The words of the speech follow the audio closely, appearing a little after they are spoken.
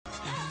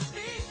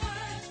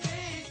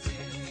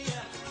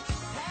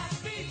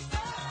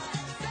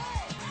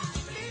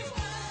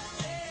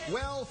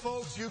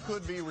folks, you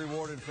could be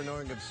rewarded for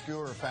knowing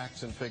obscure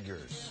facts and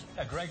figures.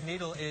 Yeah, Greg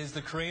Needel is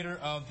the creator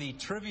of the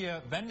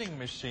Trivia Vending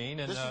Machine.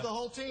 And, this is the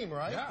whole team,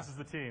 right? Yeah. This is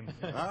the team.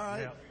 All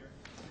right. Yeah.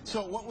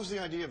 So what was the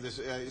idea of this?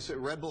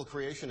 Red Bull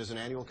Creation is an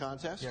annual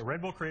contest? Yeah,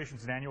 Red Bull Creation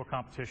is an annual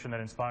competition that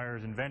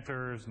inspires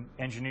inventors,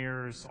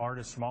 engineers,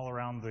 artists from all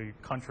around the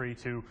country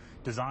to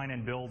design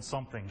and build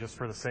something just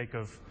for the sake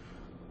of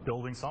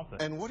building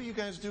something. And what do you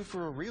guys do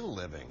for a real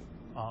living?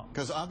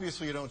 Because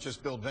obviously you don't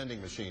just build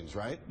vending machines,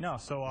 right? No,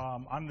 so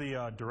I'm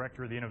the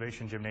director of the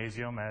Innovation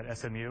Gymnasium at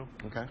SMU.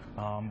 Okay.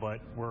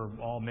 But we're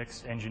all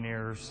mixed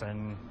engineers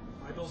and...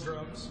 I build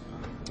drums.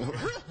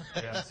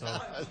 Yeah,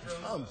 so.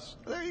 Drums.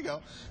 There you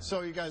go.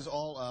 So you guys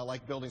all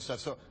like building stuff.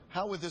 So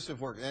how would this have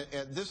worked?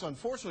 This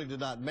unfortunately did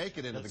not make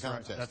it into the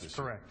contest. Right. That's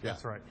correct. Yeah.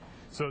 That's right.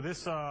 So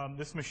this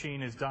this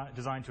machine is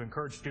designed to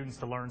encourage students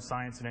to learn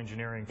science and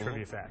engineering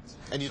trivia facts.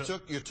 And you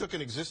took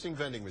an existing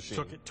vending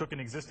machine. Took an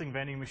existing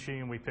vending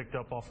machine we picked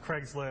up off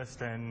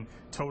Craigslist and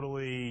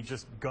totally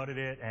just gutted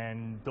it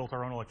and built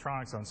our own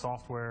electronics on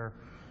software.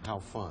 How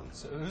fun.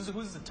 So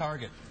who's the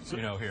target,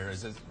 here?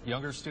 Is it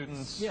younger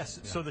students? Yes.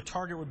 Yeah. So the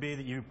target would be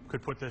that you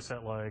could put this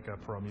at like a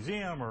pro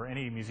museum or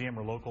any museum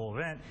or local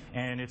event,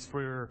 and it's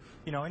for,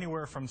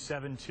 anywhere from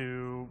 7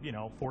 to,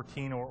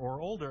 14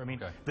 or older. I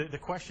mean, okay. the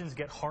questions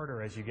get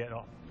harder as you get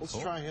up. Let's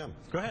try him.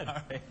 Go ahead.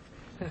 All right.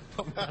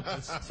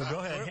 So go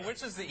ahead.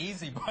 Which is the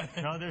easy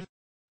button? No,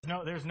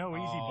 there's no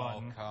easy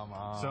button. Come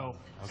on. So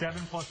okay. 7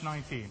 plus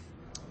 19.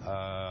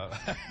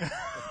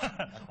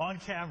 On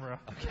camera.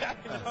 Okay,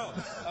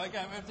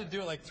 I have to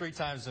do it like 3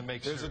 times to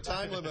make There's sure. a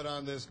time limit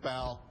on this,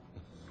 pal.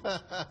 So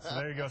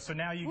there you go. So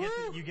now you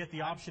get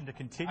the option to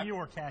continue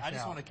or cash out. I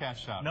just want to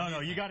cash out.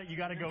 No, you got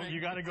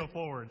to go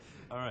forward.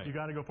 All right. You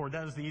got to go forward.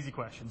 That is the easy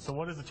question. So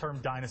what does the term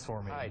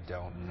dinosaur mean? I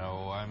don't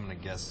know. I'm gonna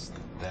guess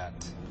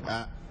that.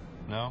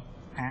 No.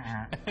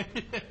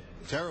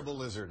 Terrible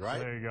lizard, right?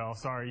 There you go.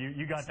 Sorry,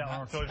 you got that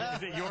one. So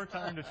is it your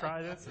turn to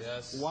try this?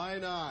 Yes. Why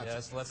not?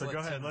 Yes. Let's So go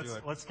ahead. do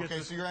it. Let's get Okay,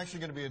 this. so you're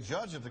actually going to be a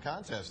judge of the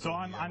contest. So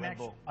I'm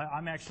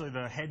actually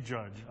the head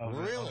judge of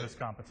this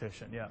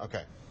competition. Yeah.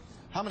 Okay.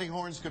 How many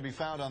horns could be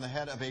found on the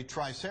head of a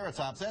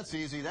triceratops? That's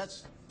easy.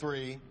 That's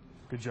 3.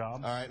 Good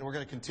job. All right, and we're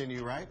going to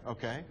continue, right?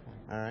 Okay.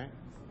 All right.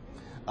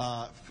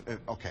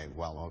 Okay,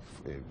 well,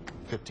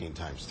 15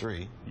 times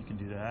 3. You can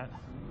do that.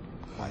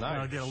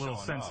 I'll get a little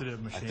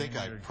sensitive machine. I think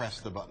I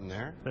pressed the button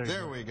there.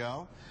 There we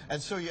go.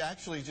 And so you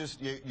actually just,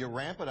 you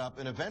ramp it up,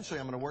 and eventually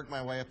I'm going to work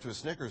my way up to a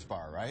Snickers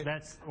bar, right?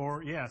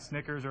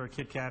 Snickers or a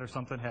Kit Kat or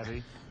something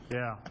heavy.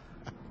 Yeah.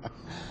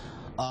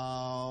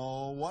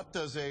 What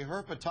does a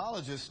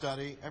herpetologist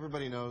study?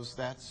 Everybody knows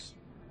that's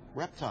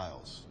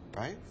reptiles,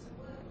 right?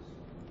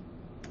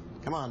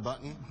 Come on,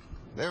 button.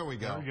 There we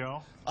go. There we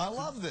go. I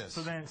love this.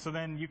 So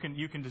then you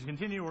can just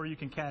continue or you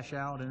can cash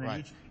out, and then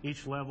Right.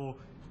 each level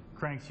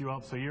cranks you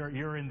up, so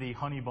you're in the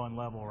honey bun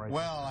level right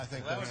Well, I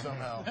think that's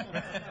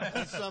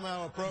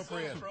somehow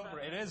appropriate.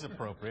 It is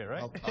appropriate,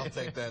 right? I'll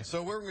take that.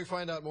 So where can we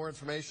find out more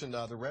information?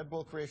 The Red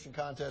Bull Creation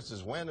Contest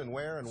is when and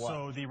where and what?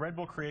 So the Red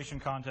Bull Creation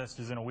Contest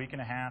is in a week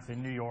and a half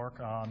in New York.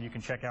 You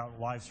can check out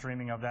live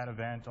streaming of that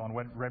event on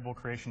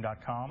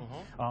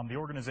redbullcreation.com. The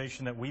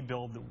organization that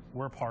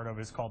we're part of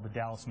is called the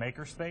Dallas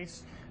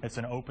Makerspace. It's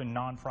an open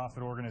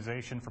nonprofit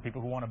organization for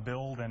people who want to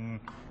build and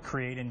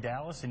create in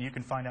Dallas, and you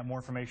can find out more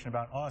information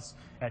about us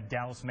at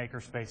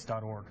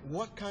dallasmakerspace.org.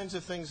 What kinds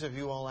of things have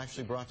you all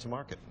actually brought to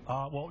market?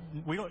 Well,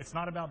 it's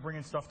not about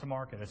bringing stuff to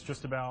market. It's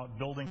just about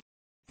building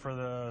for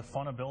the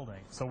fun of building.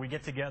 So we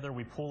get together,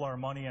 we pool our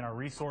money and our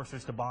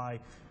resources to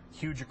buy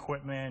huge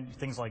equipment,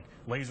 things like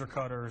laser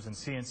cutters and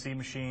CNC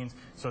machines,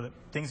 so that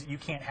things that you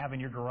can't have in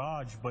your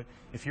garage, but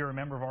if you're a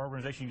member of our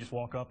organization, you just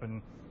walk up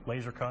and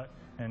laser cut.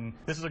 And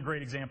this is a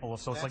great example of,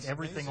 so it's like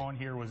everything on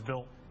here was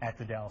built at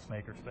the Dallas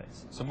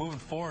Makerspace. So moving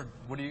forward,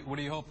 what do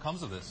you hope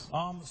comes of this?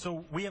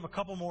 So we have a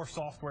couple more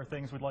software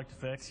things we'd like to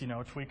fix,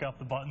 tweak up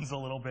the buttons a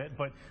little bit,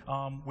 but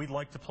we'd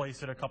like to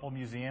place it at a couple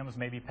museums,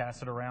 maybe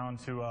pass it around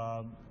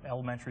to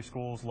elementary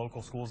schools,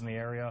 local schools in the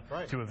area,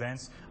 to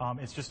events.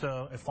 It's just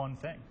a fun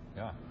thing.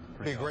 Yeah.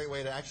 It'd be a great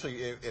way to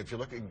actually, if you're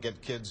looking to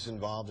get kids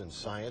involved in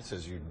science,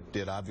 as you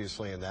did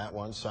obviously in that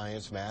one,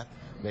 science, math,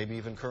 maybe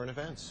even current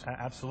events.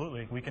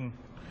 Absolutely.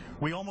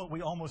 We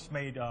almost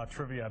made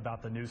trivia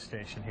about the news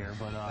station here,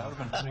 but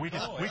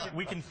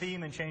we can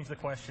theme and change the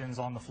questions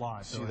on the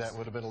fly. So see, that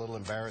would have been a little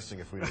embarrassing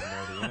if we didn't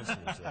know the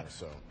answers there,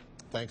 so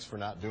thanks for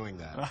not doing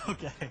that.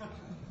 Okay.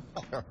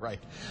 All right.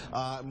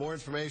 More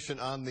information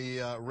on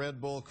the Red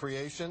Bull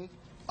Creation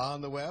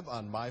on the web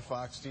on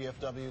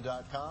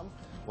myfoxdfw.com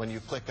when you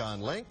click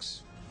on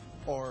links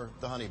or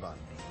the honey bun.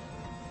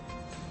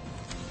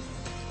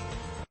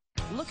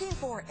 Looking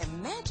for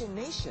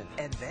imagination,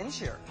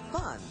 adventure,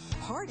 fun,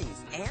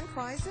 parties, and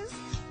prizes?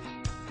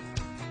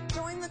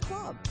 Join the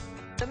club.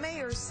 The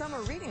Mayor's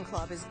Summer Reading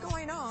Club is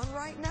going on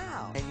right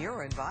now, and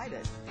you're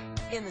invited.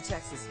 In the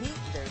Texas heat,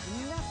 there's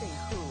nothing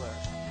cooler.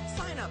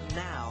 Sign up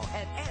now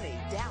at any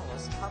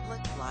Dallas Public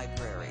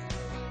Library.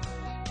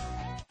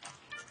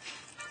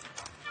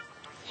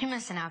 You're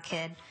missing out,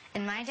 kid.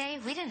 In my day,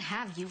 we didn't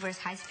have U-verse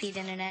high-speed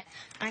internet.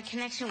 Our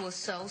connection was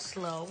so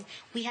slow,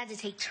 we had to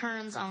take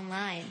turns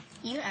online.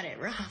 You had it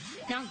rough.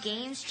 Now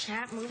games,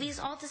 chat, movies,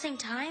 all at the same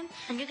time,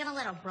 and you're gonna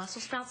let a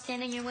Brussels sprout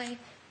stand in your way?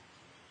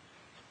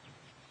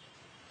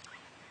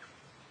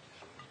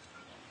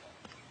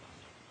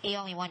 You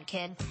only one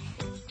kid.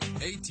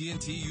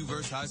 AT&T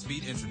U-verse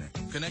high-speed internet.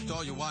 Connect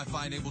all your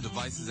Wi-Fi enabled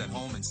devices at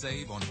home and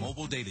save on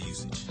mobile data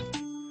usage.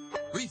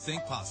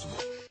 Rethink possible.